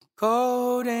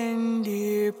Golden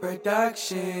Deer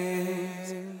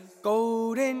Productions.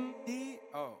 Golden Deer.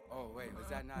 Oh, wait, was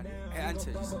that not it? Hey,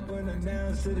 answer.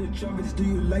 Do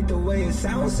you like the way it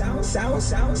sounds?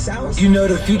 You know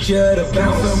the future of the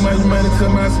bounce. So much money to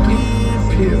my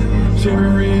skin pill. Cherry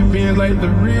red beans like the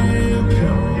real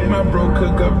pill. My bro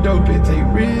cook up dope, it take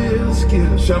real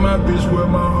skill. Show my bitch with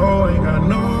my hoe, ain't got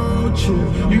no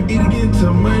chill. You either get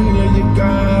into money or you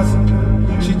gossip.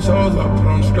 She chose I put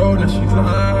on stroll, now she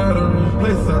lottery.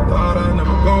 Places I thought I'd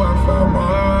never go, I found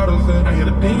models. And I hear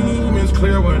the demons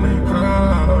clear when they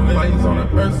call. Lights on the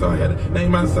earth, so I had to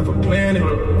name myself a planet.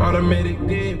 Automatic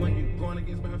dead when you going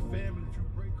against my family.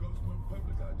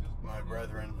 My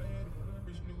brethren,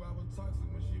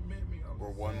 we're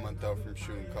 1 month out from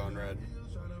shooting Conrad.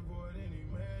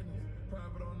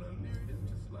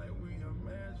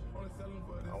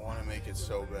 I want to make it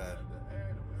so bad.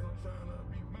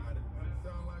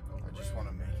 I just want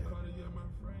to make it.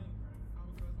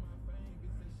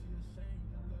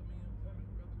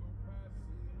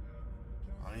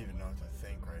 I don't even know what to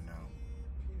think right now.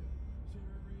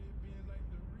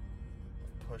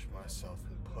 I've pushed myself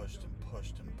and pushed and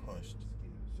pushed and pushed.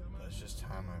 But it's just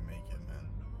time I make it, man.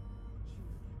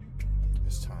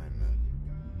 It's time, man.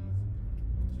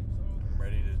 I'm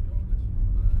ready to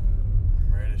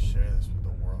share this with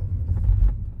the world.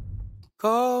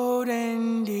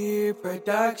 Golden Deer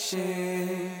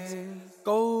Productions.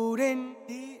 Golden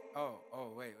Deer.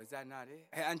 Oh, wait, was that not it?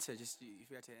 Hey, answer. Just, if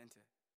you had to enter.